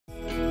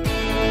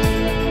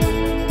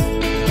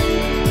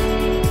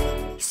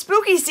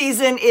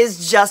season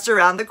is just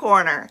around the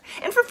corner.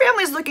 And for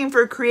families looking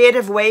for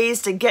creative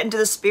ways to get into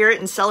the spirit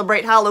and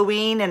celebrate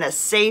Halloween in a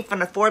safe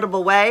and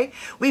affordable way,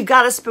 we've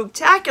got a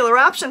spooktacular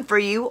option for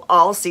you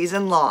all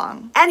season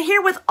long. And here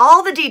with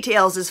all the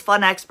details is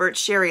fun expert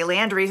Sherry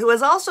Landry, who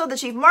is also the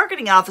Chief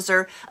Marketing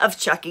Officer of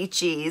Chuck E.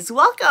 Cheese.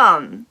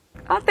 Welcome.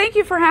 Oh, thank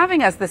you for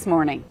having us this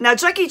morning. Now,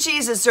 Chuck E.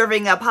 Cheese is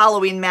serving up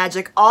Halloween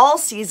magic all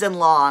season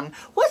long.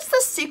 What's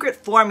the secret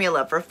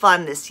formula for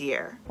fun this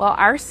year? Well,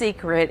 our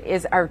secret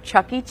is our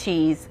Chuck E.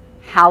 Cheese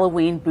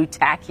Halloween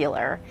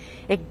Bootacular.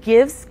 It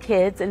gives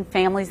kids and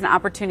families an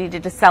opportunity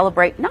to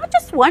celebrate not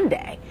just one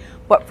day,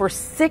 but for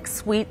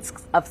 6 weeks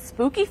of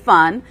spooky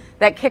fun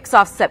that kicks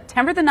off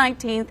September the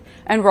 19th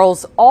and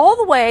rolls all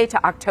the way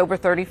to October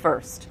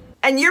 31st.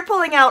 And you're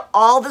pulling out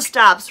all the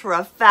stops for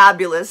a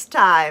fabulous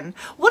time.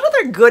 What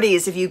other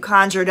goodies have you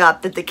conjured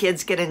up that the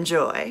kids can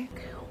enjoy?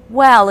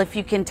 Well, if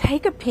you can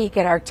take a peek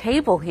at our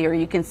table here,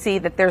 you can see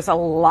that there's a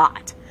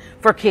lot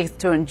for kids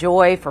to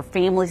enjoy, for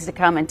families to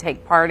come and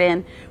take part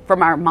in.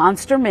 From our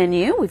monster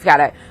menu, we've got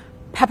a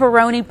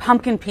pepperoni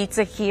pumpkin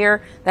pizza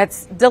here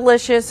that's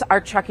delicious. Our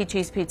Chuck E.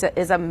 Cheese pizza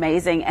is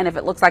amazing, and if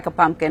it looks like a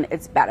pumpkin,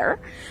 it's better.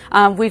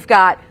 We've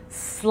got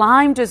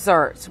slime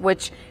desserts,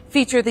 which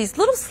feature these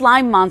little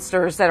slime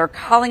monsters that are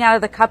calling out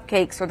of the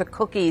cupcakes or the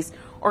cookies,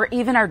 or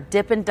even our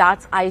Dippin'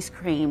 Dots ice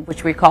cream,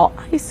 which we call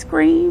ice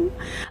cream.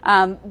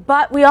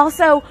 But we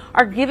also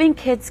are giving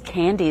kids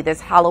candy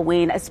this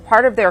Halloween as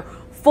part of their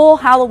full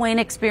Halloween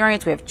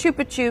experience. We have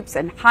Chupa Chups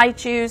and Hi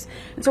Chews.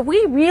 And so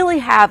we really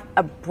have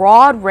a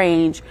broad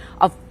range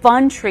of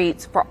fun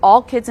treats for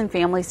all kids and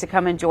families to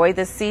come enjoy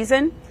this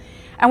season.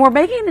 And we're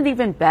making it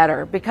even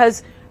better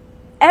because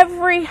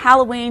every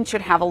Halloween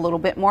should have a little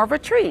bit more of a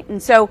treat.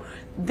 And so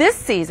this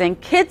season,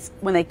 kids,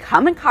 when they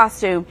come in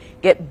costume,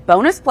 get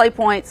bonus play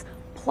points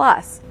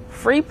plus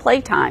free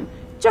playtime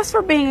just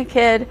for being a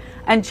kid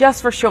and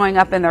just for showing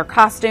up in their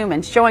costume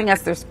and showing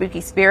us their spooky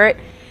spirit.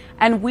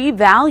 And we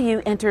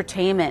value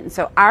entertainment.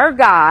 So our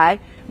guy,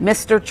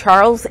 Mr.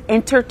 Charles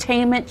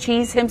Entertainment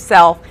Cheese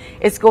himself,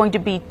 is going to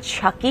be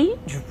Chucky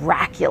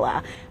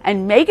Dracula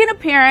and make an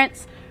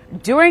appearance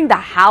during the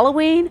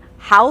Halloween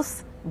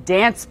house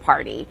dance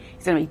party.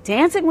 He's going to be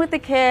dancing with the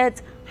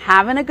kids,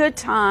 having a good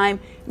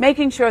time,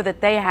 making sure that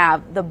they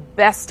have the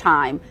best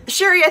time.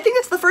 Sherry, I think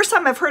it's the first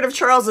time I've heard of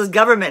Charles's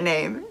government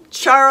name,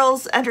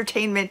 Charles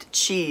Entertainment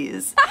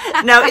Cheese.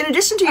 Now, in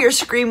addition to your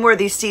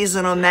scream-worthy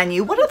seasonal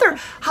menu, what other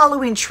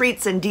Halloween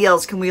treats and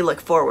deals can we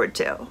look forward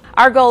to?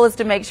 Our goal is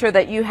to make sure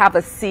that you have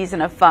a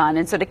season of fun,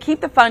 and so to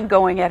keep the fun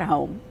going at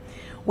home,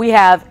 we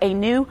have a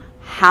new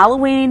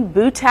Halloween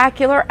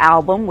Bootacular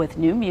album with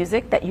new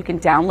music that you can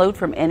download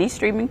from any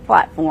streaming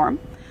platform.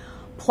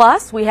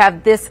 Plus, we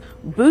have this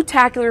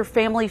Bootacular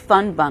Family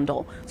Fun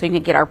Bundle. So you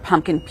can get our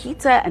pumpkin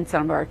pizza and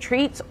some of our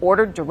treats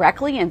ordered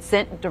directly and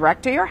sent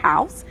direct to your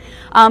house.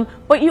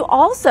 But you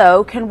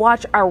also can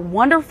watch our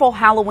wonderful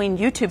Halloween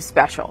YouTube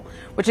special,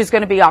 which is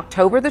going to be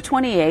October the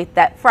 28th,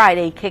 that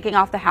Friday, kicking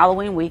off the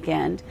Halloween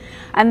weekend.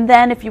 And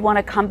then if you want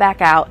to come back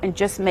out and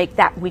just make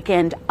that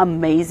weekend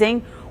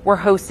amazing, we're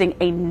hosting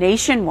a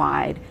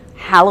nationwide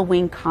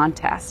Halloween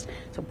contest.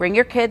 So bring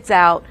your kids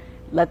out,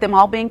 let them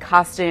all be in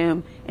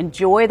costume,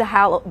 enjoy the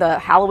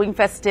Halloween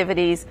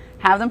festivities,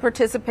 have them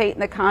participate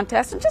in the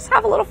contest, and just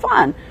have a little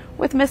fun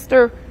with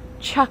Mr.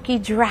 Chucky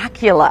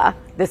Dracula,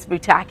 this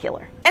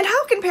Bootacular. And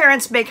how can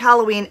parents make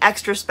Halloween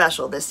extra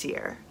special this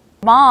year?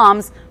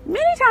 Moms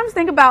many times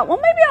think about, well,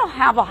 maybe I'll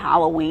have a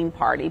Halloween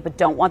party, but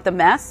don't want the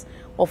mess.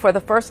 Well, for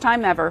the first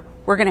time ever,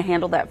 we're going to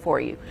handle that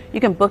for you. You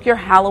can book your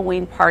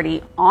Halloween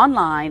party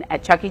online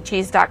at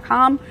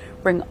chuckecheese.com.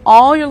 Bring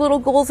all your little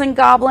ghouls and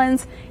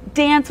goblins,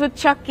 dance with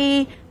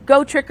Chucky,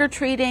 go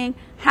trick-or-treating,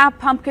 have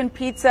pumpkin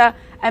pizza,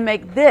 and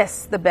make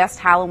this the best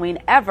Halloween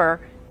ever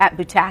at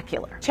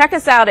Bootacular. Check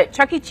us out at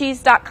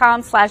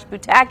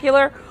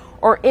chuckecheese.com/Bootacular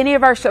or any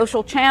of our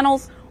social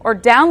channels, or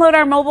download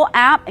our mobile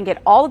app and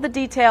get all of the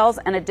details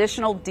and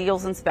additional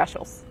deals and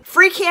specials.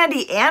 Free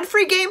candy and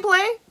free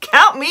gameplay?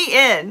 Count me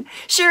in.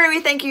 Sherry, we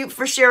thank you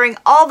for sharing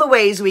all the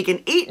ways we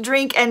can eat,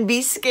 drink, and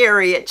be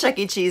scary at Chuck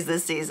E. Cheese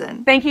this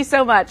season. Thank you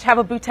so much. Have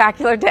a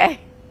Bootacular day.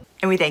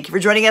 And we thank you for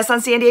joining us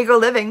on San Diego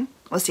Living.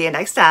 We'll see you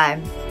next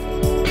time.